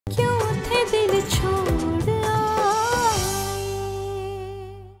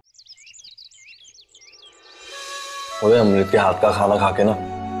उदय, अमृत के हाथ का खाना खा के ना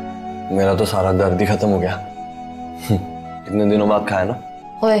मेरा तो सारा दर्द ही खत्म हो गया। कितने दिनों बाद खाया ना।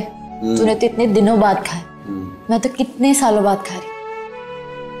 ओए, तूने तो इतने दिनों बाद खाया, मैं तो कितने सालों बाद खा रही।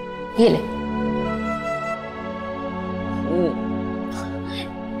 ये ले।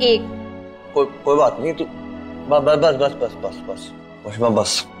 एक। कोई बात नहीं, तू बस बस बस बस बस बस वशमा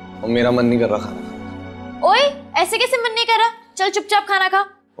बस, और मेरा मन नहीं कर रहा खाना। ओए, ऐसे कैसे मन नहीं कर रहा? चल चुपचाप खाना खा।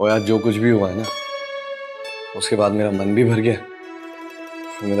 ओ यार, जो कुछ भी हुआ है ना, उसके बाद मेरा मन भी भर गया,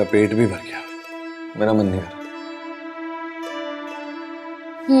 मेरा पेट भी भर गया, मेरा मन नहीं कर रहा।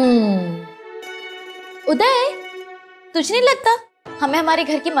 उदय, तुझे नहीं लगता हमें हमारे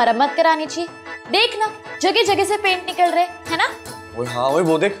घर की मरम्मत करानी चाहिए? देख ना, जगह जगह से पेंट निकल रहे है ना। वो हाँ,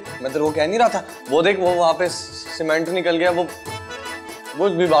 वो देख, मैं तेरे को कह नहीं रहा था, वो देख, वो वहाँ पे सीमेंट निकल गया, वो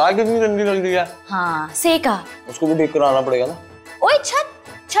दीवार कितनी गंदी लग रही है। हाँ, सही कहा। उसको भी ठीक कराना पड़ेगा ना। ओए,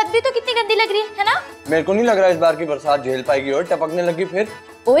 छत भी तो कितनी गंदी लग रही है ना। मेरे को नहीं लग रहा इस बार की बरसात झेल पाएगी और टपकने लगी फिर।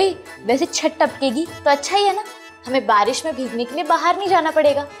 ओए, वैसे छत टपकेगी तो अच्छा ही है ना, हमें बारिश में भीगने के लिए बाहर नहीं जाना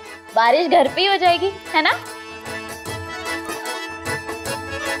पड़ेगा, बारिश घर पे ही हो जाएगी, है ना।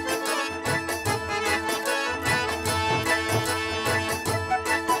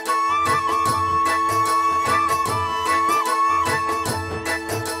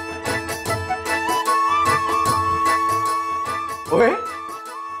 ओए,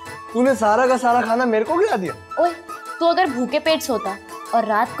 तूने सारा का सारा खाना मेरे को खिला दिया। ओए, तू अगर भूखे पेट सोता और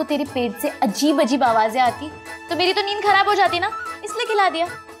रात को तेरे पेट से अजीब अजीब आवाजें आती तो मेरी तो नींद खराब हो जाती ना, इसलिए खिला दिया।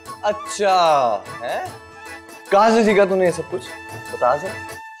 अच्छा है? कहाँ से सीखा तूने ये सब कुछ? बता सर।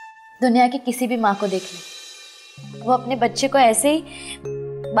 दुनिया की किसी भी माँ को देख ले, वो अपने बच्चे को ऐसे ही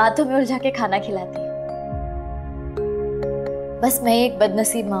बातों में उलझा के खाना खिलाती है। बस मैं एक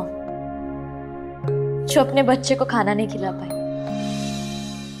बदनसीब माँ हूं जो अपने बच्चे को खाना नहीं खिला पाई,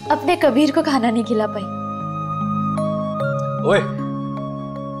 अपने कबीर को खाना नहीं खिला पाई। ओए,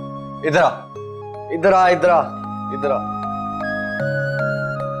 इधर आ, इधर आ, इधर आ, इधर आ।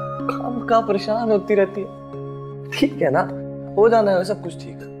 कहाँ परेशान होती रहती है, ठीक है ना, हो जाना है सब कुछ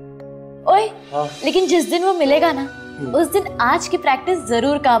ठीक। ओए, हाँ? लेकिन जिस दिन वो मिलेगा ना, उस दिन आज की प्रैक्टिस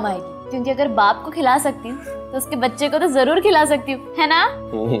जरूर काम आएगी, क्योंकि अगर बाप को खिला सकती हूँ तो उसके बच्चे को तो जरूर खिला सकती हूँ, है ना।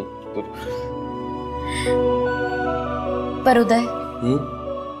 पर उदय,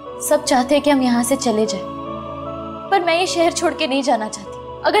 सब चाहते हैं कि हम यहाँ से चले जाएं, पर मैं ये शहर छोड़ के नहीं जाना चाहती।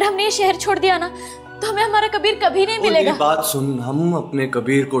 अगर हमने ये शहर छोड़ दिया ना तो हमें हमारा कबीर कभी नहीं मिलेगा। बात सुन, हम अपने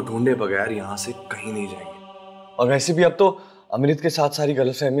कबीर को ढूंढे बगैर यहाँ से कहीं नहीं जाएंगे। और वैसे भी अब तो अमृत के साथ सारी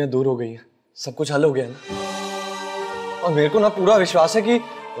गलतफहमियां दूर हो गई हैं, सब कुछ हल हो गया ना। और मेरे को ना पूरा विश्वास है कि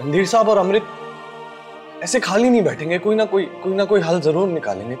रणधीर साहब और अमृत ऐसे खाली नहीं बैठेंगे, कोई ना कोई हल जरूर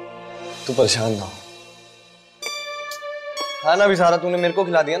निकालेंगे। तू परेशान ना हो। खाना भी सारा तूने मेरे को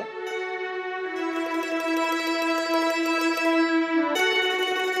खिला दिया ना।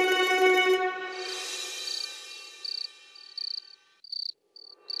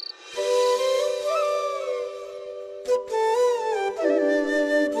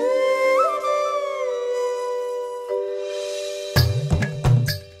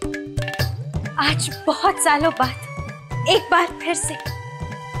 आज बहुत सालों बाद एक बार फिर से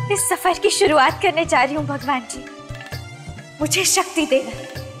इस सफर की शुरुआत करने जा रही हूँ। भगवान जी, मुझे शक्ति देना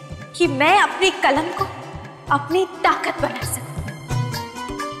कि मैं अपनी कलम को अपनी ताकत बना सकूं।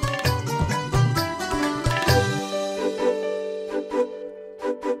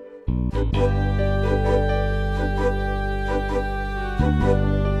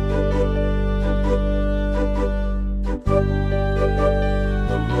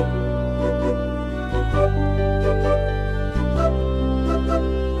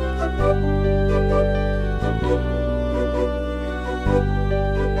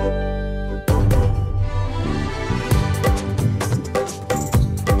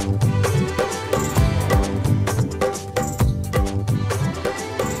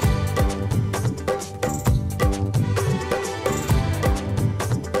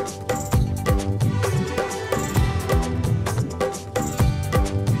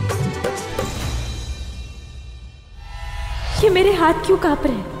 ये मेरे हाथ क्यों कांप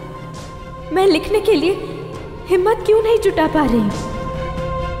रहे हैं? मैं लिखने के लिए हिम्मत क्यों नहीं जुटा पा रही हूँ?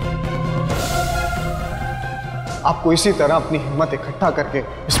 आपको इसी तरह अपनी हिम्मत इकट्ठा करके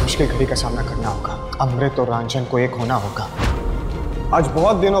इस मुश्किल घड़ी का सामना करना होगा। अमृत और रंजन को एक होना होगा। आज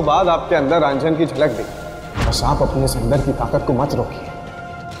बहुत दिनों बाद आपके अंदर रंजन की झलक दिखी। बस आप अपने अंदर की ताकत को मत रोकिए।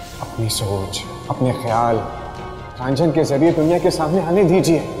 अपनी सोच, अपने ख्याल रंजन के जरिए दुनिया के सामने आने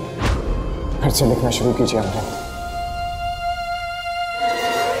दीजिए। फिर से लिखना शुरू कीजिए अमृत।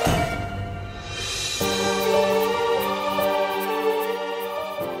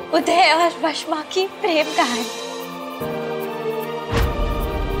 उदय और वशमा की प्रेम कहानी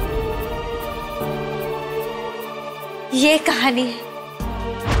ये कहानी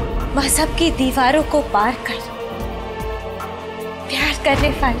है मजहब की दीवारों को पार कर प्यार करने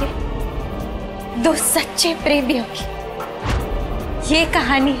वाले दो सच्चे प्रेमियों की। ये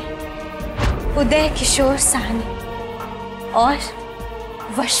कहानी है उदय किशोर साहनी और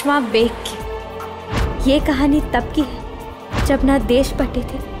वशमा बेग की। ये कहानी तब की है जब ना देश बटे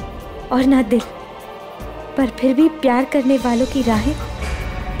थे और ना दिल, पर फिर भी प्यार करने वालों की राहें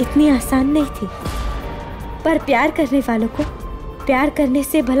इतनी आसान नहीं थी। पर प्यार करने वालों को प्यार करने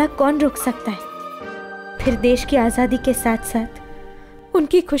से भला कौन रोक सकता है। फिर देश की आज़ादी के साथ साथ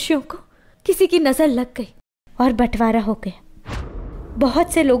उनकी खुशियों को किसी की नज़र लग गई और बंटवारा हो गया।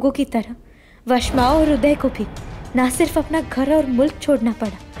 बहुत से लोगों की तरह वशमा और उदय को भी ना सिर्फ अपना घर और मुल्क छोड़ना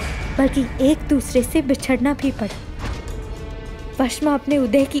पड़ा, बल्कि एक दूसरे से बिछड़ना भी पड़ा। वशमा अपने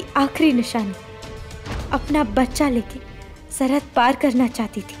उदय की आखिरी निशानी, अपना बच्चा लेके सरहद पार करना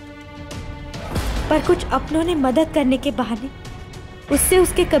चाहती थी, पर कुछ अपनों ने मदद करने के बहाने उससे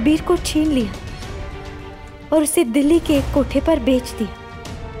उसके कबीर को छीन लिया और उसे दिल्ली के एक कोठे पर बेच दिया।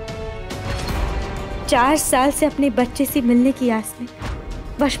 4 साल से अपने बच्चे से मिलने की आस में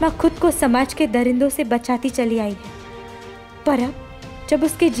वशमा खुद को समाज के दरिंदों से बचाती चली आई है, पर अब जब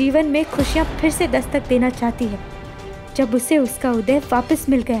उसके जीवन में खुशियां फिर से दस्तक देना चाहती है, जब उसे उसका उदय वापस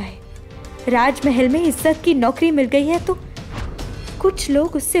मिल गया है, राजमहल में इज्जत की नौकरी मिल गई है, तो कुछ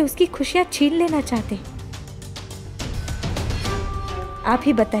लोग उससे उसकी खुशियां छीन लेना चाहते हैं। आप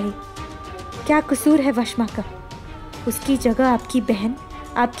ही बताइए, क्या कसूर है वशमा का? उसकी जगह आपकी बहन,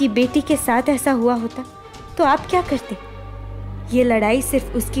 आपकी बेटी के साथ ऐसा हुआ होता तो आप क्या करते? ये लड़ाई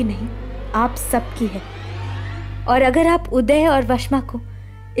सिर्फ उसकी नहीं, आप सबकी है। और अगर आप उदय और वशमा को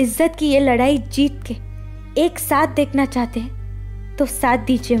इज्जत की ये लड़ाई जीत के एक साथ देखना चाहते हैं तो साथ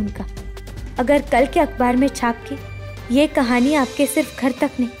दीजिए उनका। अगर कल के अखबार में छाप के ये कहानी आपके सिर्फ घर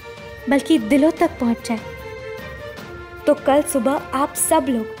तक नहीं बल्कि दिलों तक पहुंच जाए, तो कल सुबह आप सब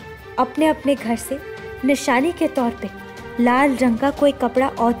लोग अपने अपने घर से निशानी के तौर पे लाल रंग का कोई कपड़ा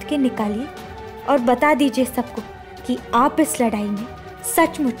औंध के निकालिए और बता दीजिए सबको कि आप इस लड़ाई में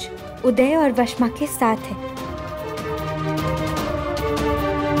सचमुच उदय और वशमा के साथ हैं।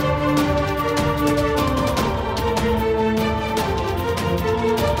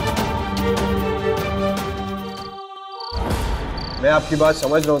 मैं आपकी बात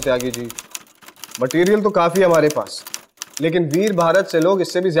समझ रहा हूँ त्यागी जी, मटेरियल तो काफी है हमारे पास, लेकिन वीर भारत से लोग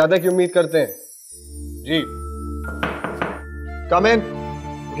इससे भी ज्यादा की उम्मीद करते हैं। जी कम इन।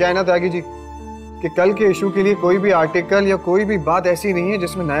 क्या है ना त्यागी जी कि कल के इशू के लिए कोई भी आर्टिकल या कोई भी बात ऐसी नहीं है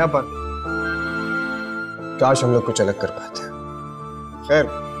जिसमें नयापन। काश हम लोग कुछ अलग कर पाते। खैर,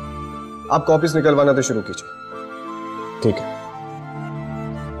 आप कॉपीज निकलवाना तो शुरू कीजिए। ठीक है।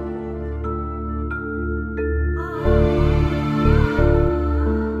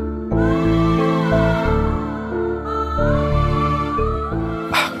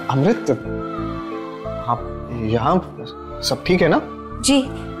 अमृत, आप यहाँ सब ठीक है ना? जी,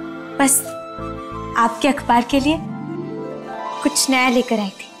 बस आपके अखबार के लिए कुछ नया लेकर आई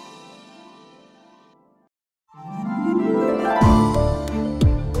थी।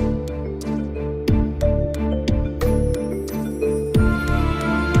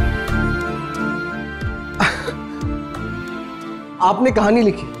 आपने कहानी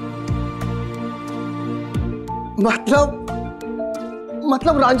लिखी?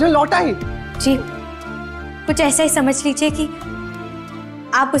 मतलब रांझन लौटा ही? जी, कुछ ऐसा ही समझ लीजिए कि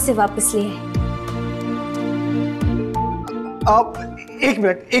आप उसे वापस ले आए। आप एक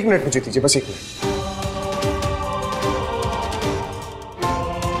मिनट मुझे दीजिए, बस 1 मिनट।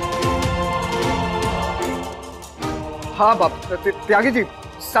 हाँ बाप, त्यागी जी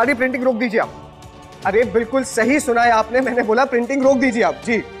सारी प्रिंटिंग रोक दीजिए आप। अरे बिल्कुल सही सुना है आपने, मैंने बोला प्रिंटिंग रोक दीजिए आप।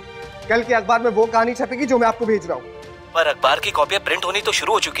 जी, कल के अखबार में वो कहानी छपेगी जो मैं आपको भेज रहा हूँ। पर अखबार की कॉपियां प्रिंट होनी तो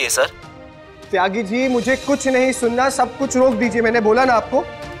शुरू हो चुकी है सर। त्यागी जी मुझे कुछ नहीं सुनना, सब कुछ रोक दीजिए। मैंने बोला ना आपको,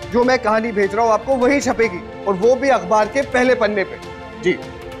 जो मैं कहानी भेज रहा हूँ आपको वही छपेगी, और वो भी अखबार के पहले पन्ने पे। जी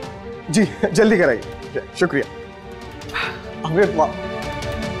जी जल्दी कराइए। शुक्रिया। अमृत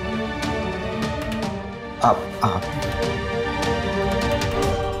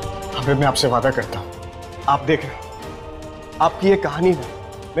अमृत, मैं आपसे वादा करता हूँ, आप देख रहे हैं आपकी ये कहानी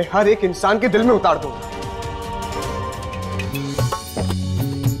मैं हर एक इंसान के दिल में उतार दूंगा।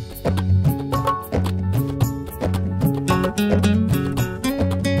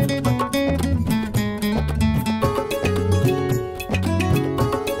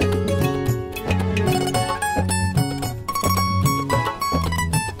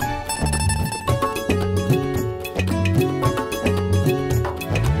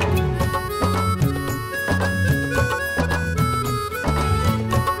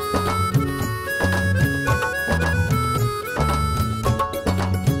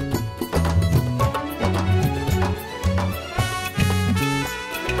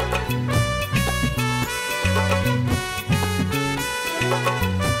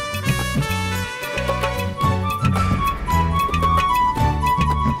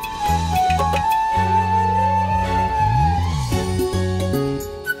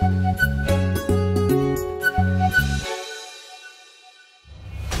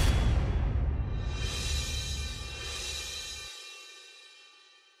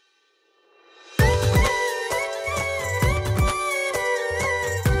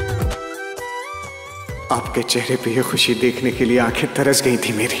 आपके चेहरे पे ये खुशी देखने के लिए आंखें तरस गई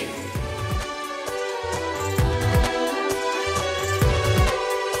थी मेरी।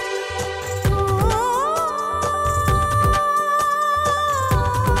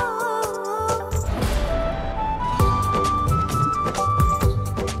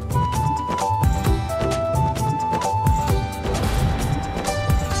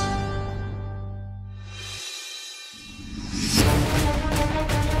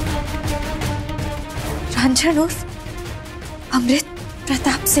 रांझन उर्फ अमृत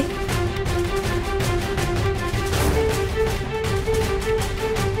प्रताप से ये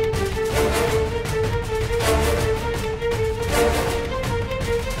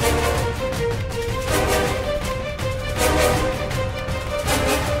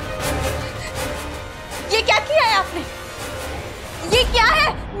क्या किया है आपने? ये क्या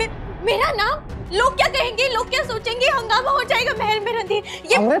है? मेरा नाम? लोग क्या कहेंगे, लोग क्या सोचेंगे? हंगामा हो जाएगा महल में रणधीर।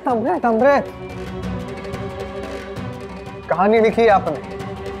 ये अमृत अमृत अमृत, कहानी लिखी है आपने,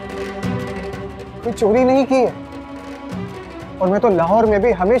 कोई चोरी नहीं की है। और मैं तो लाहौर में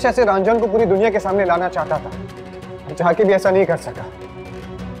भी हमेशा से रांझन को पूरी दुनिया के सामने लाना चाहता था, चाह के भी ऐसा नहीं कर सका।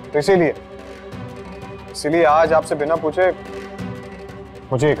 तो इसीलिए आज आपसे बिना पूछे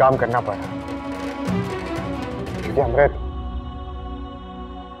मुझे ये काम करना पड़ा। क्योंकि अमृत,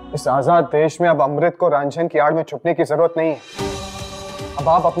 इस आजाद देश में अब अमृत को रांझन की आड़ में छुपने की जरूरत नहीं है। अब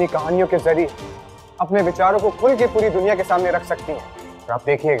आप अपनी कहानियों के जरिए अपने विचारों को खुल के पूरी दुनिया के सामने रख सकती हैं। और आप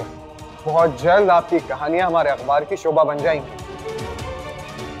देखिएगा, बहुत जल्द आपकी कहानियां हमारे अखबार की शोभा बन जाएंगी।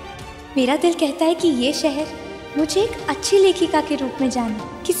 मेरा दिल कहता है कि ये शहर मुझे एक अच्छी लेखिका के रूप में जाने,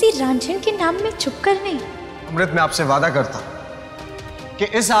 किसी रांझन के नाम में छुपकर नहीं। अमृत, मैं आपसे वादा करता हूं कि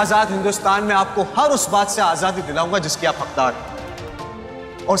इस आजाद हिंदुस्तान में आपको हर उस बात से आजादी दिलाऊंगा जिसकी आप हकदार हैं।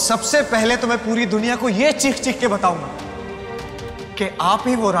 और सबसे पहले तो मैं पूरी दुनिया को यह चीख चीख के बताऊंगा कि आप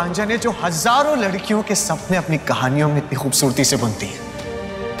ही वो रांझन है जो हजारों लड़कियों के सपने अपनी कहानियों में इतनी खूबसूरती से बुनती है।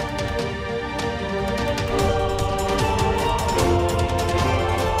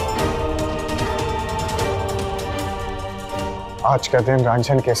 आज का दिन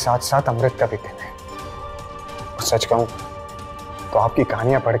रांझन के साथ साथ अमृत का भी दिन है। और सच कहूं तो आपकी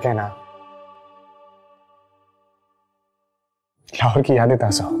कहानियां पढ़ के ना लाहौर की यादें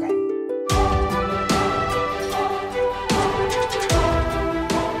ताजा हो गई।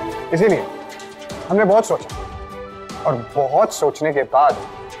 इसीलिए हमने बहुत सोचा और बहुत सोचने के बाद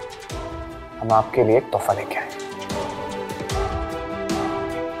हम आपके लिए एक तोहफा लेके आए।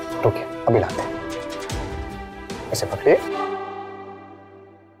 रुकिए, अभी लाते हैं। ऐसे पकड़िए।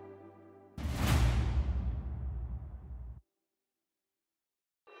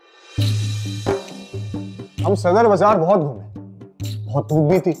 हम सदर बाजार बहुत घूमे, बहुत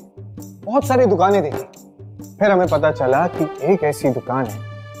धूप भी थी, बहुत सारी दुकानें देखी। फिर हमें पता चला कि एक ऐसी दुकान है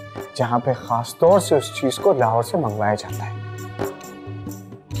जहां पे खास तौर से उस चीज को लाहौर से मंगवाया जाता है।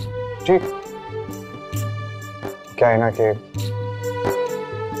 ठीक क्या है ना कि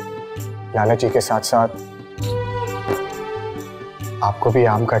लाला जी के साथ साथ आपको भी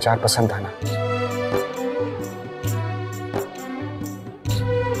आम का अचार पसंद आना।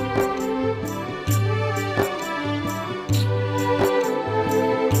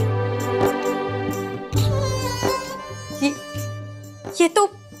 ये तो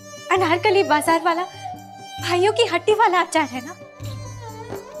अनारकली बाजार वाला भाइयों की हट्टी वाला अचार है ना?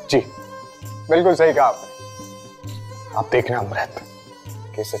 जी बिल्कुल सही कहा आपने। आप देखना अमृत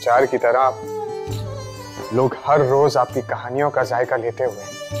कि इस अचार की तरह लोग हर रोज आपकी कहानियों का जायका लेते हुए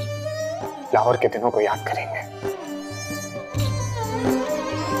लाहौर के दिनों को याद करेंगे।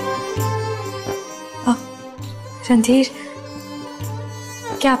 रणधीर,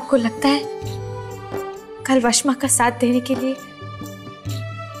 क्या आपको लगता है कल वशमा का साथ देने के लिए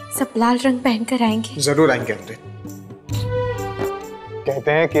सब लाल रंग पहनकर आएंगे? जरूर आएंगे अमृत।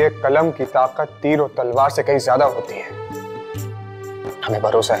 कहते हैं कि एक कलम की ताकत तीर और तलवार से कहीं ज्यादा होती है। हमें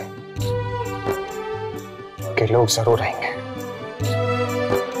भरोसा है कि लोग जरूर आएंगे।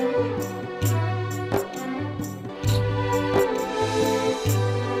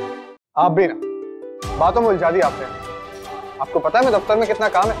 आप भी ना बातों में उलझा दी आपने। आपको पता है मैं दफ्तर में कितना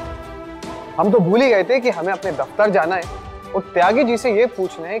काम है। हम तो भूल ही गए थे कि हमें अपने दफ्तर जाना है और त्यागी जी से ये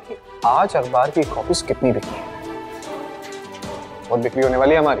पूछना है कि आज अखबार की कॉपीज कितनी बिकी है। बहुत बिक्री होने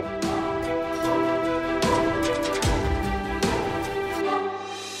वाली है हमारी।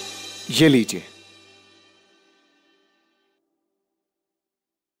 ये लीजिए।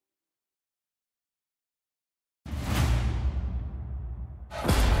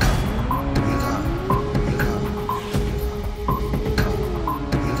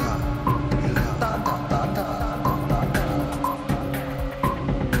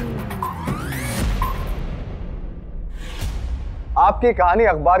 आपकी कहानी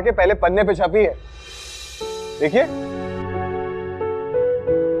अखबार के पहले पन्ने पे छपी है। देखिए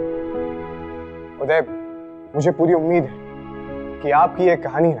उदय, मुझे पूरी उम्मीद है कि आपकी ये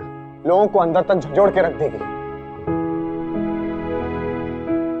कहानी ना लोगों को अंदर तक झंझोड़ के रख देगी।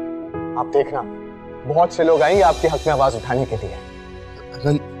 आप देखना, बहुत से लोग आएंगे आपके हक में आवाज उठाने के लिए।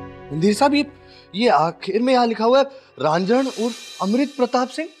 रणधीर साहब, ये आखिर में यहाँ लिखा हुआ है रांझण उर्फ अमृत प्रताप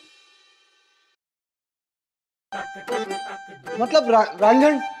सिंह। मतलब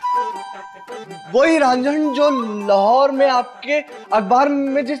रांझण, वही रांझण जो लाहौर में आपके अखबार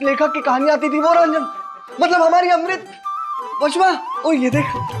में जिस लेखक की कहानी आती थी, वो रांझण। मतलब हमारी अमृत वशमा। ओ ये देख,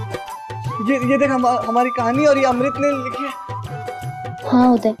 ये देख हमारी कहानी और ये अमृत ने लिखी है। हाँ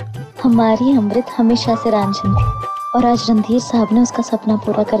उदय, हमारी अमृत हमेशा से रांझण थी और आज रणधीर साहब ने उसका सपना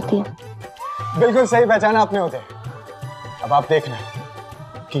पूरा कर दिया। बिल्कुल सही पहचाना आपने उदय। अब आप देखना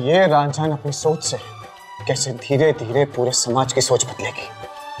कि ये रांझण अपनी सोच से कैसे धीरे धीरे पूरे समाज की सोच बदलेगी।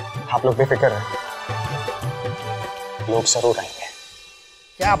 आप लोग बेफिक्र रहें, लोग जरूर आएंगे।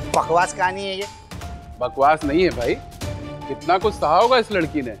 क्या बकवास कहानी है ये? बकवास नहीं है भाई, कितना कुछ सहा होगा इस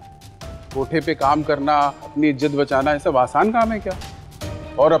लड़की ने। कोठे पे काम करना, अपनी इज्जत बचाना, ये सब आसान काम है क्या?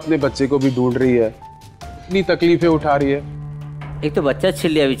 और अपने बच्चे को भी ढूंढ रही है, इतनी तकलीफें उठा रही है। एक तो बच्चा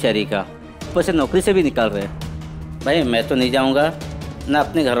छिल लिया बेचारी का, ऊपर से नौकरी से भी निकाल रहे हैं। भाई मैं तो नहीं जाऊंगा, ना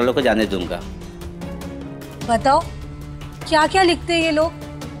अपने घर वालों को जाने दूंगा। बताओ क्या क्या लिखते हैं ये लोग,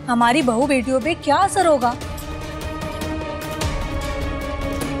 हमारी बहू बेटियों पे क्या असर होगा?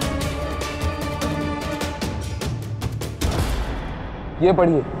 ये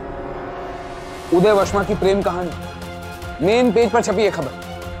पढ़िए, उदय वशमा की प्रेम कहानी मेन पेज पर छपी है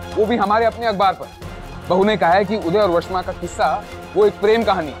खबर, वो भी हमारे अपने अखबार पर। बहू ने कहा है कि उदय और वशमा का किस्सा वो एक प्रेम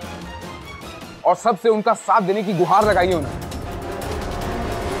कहानी, और सबसे उनका साथ देने की गुहार लगाई है उन्होंने।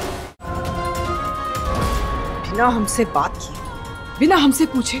 बिना हमसे बात किए, बिना हमसे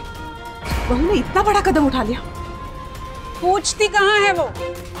पूछे बहू ने इतना बड़ा कदम उठा लिया। पूछती कहाँ है वो?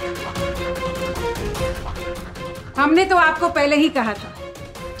 हमने तो आपको पहले ही कहा था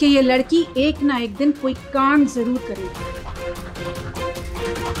कि ये लड़की एक ना एक दिन कोई कांड जरूर करेगी।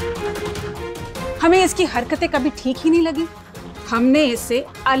 हमें इसकी हरकतें कभी ठीक ही नहीं लगी। हमने इसे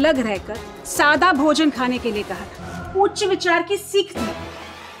अलग रहकर सादा भोजन खाने के लिए कहा था, उच्च विचार की सीख दी,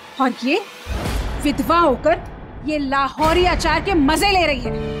 और ये विधवा होकर ये लाहौरी अचार के मजे ले रही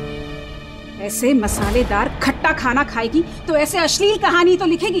है। ऐसे मसालेदार खट्टा खाना खाएगी तो ऐसे अश्लील कहानी तो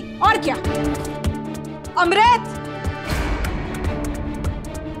लिखेगी, और क्या। अमृत,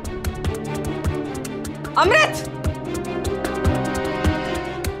 अमृत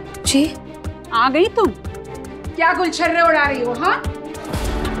जी, आ गई तुम? क्या गुलछर्रे उड़ा रही हो? हाँ,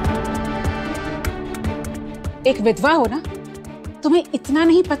 एक विधवा हो ना, तुम्हें इतना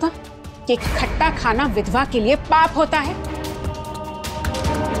नहीं पता कि खट्टा खाना विधवा के लिए पाप होता है?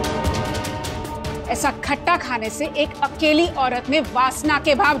 ऐसा खट्टा खाने से एक अकेली औरत में वासना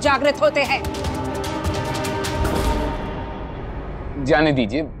के भाव जागृत होते हैं। जाने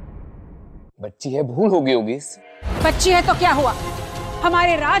दीजिए, बच्ची है, भूल हो गई होगी। बच्ची है तो क्या हुआ,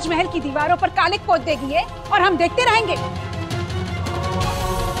 हमारे राजमहल की दीवारों पर कालिक पोत देगी है और हम देखते रहेंगे?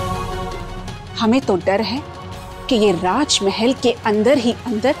 हमें तो डर है कि ये राजमहल के अंदर ही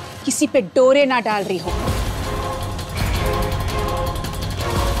अंदर किसी पे डोरे ना डाल रही हो।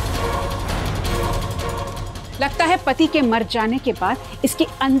 लगता है पति के मर जाने के बाद इसके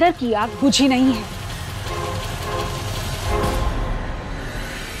अंदर की आग बुझी नहीं है।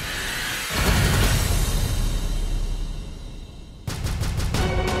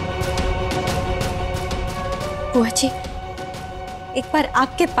 बुआ जी, एक बार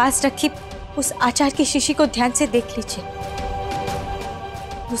आपके पास रखी उस आचार की शीशी को ध्यान से देख लीजिए,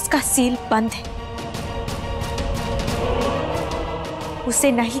 उसका सील बंद है,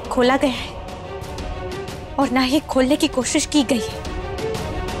 उसे ना ही खोला गया है और ना ही खोलने की कोशिश की गई है।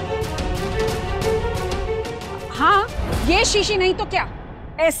 हाँ, ये शीशी नहीं तो क्या,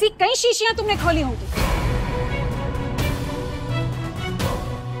 ऐसी कई शीशियां तुमने खोली होंगी।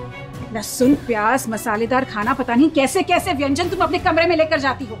 लहसुन, प्याज, मसालेदार खाना, पता नहीं कैसे कैसे व्यंजन तुम अपने कमरे में लेकर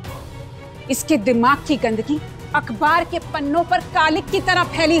जाती हो। इसके दिमाग की गंदगी अखबार के पन्नों पर कालिक की तरह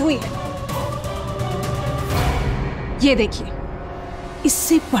फैली हुई है। ये देखिए,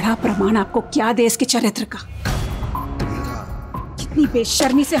 इससे बड़ा प्रमाण आपको क्या दे इसके चरित्र का। कितनी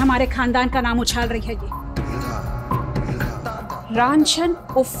बेशर्मी से हमारे खानदान का नाम उछाल रही है ये। रांझण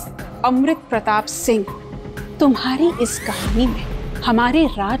उर्फ अमृत प्रताप सिंह, तुम्हारी इस कहानी में हमारे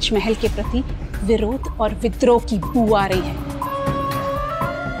राजमहल के प्रति विरोध और विद्रोह की बू आ रही है,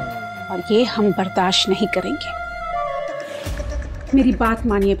 और ये हम बर्दाश्त नहीं करेंगे। मेरी बात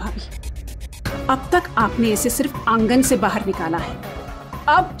मानिए भाभी, अब तक आपने इसे सिर्फ आंगन से बाहर निकाला है,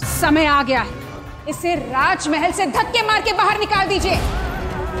 अब समय आ गया है इसे राजमहल से धक्के मार के बाहर निकाल दीजिए।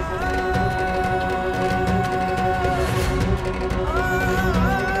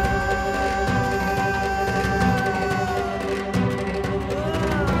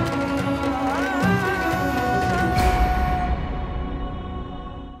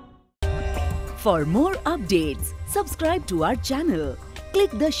 For more updates, subscribe to our channel,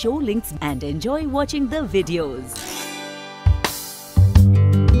 click the show links and enjoy watching the videos.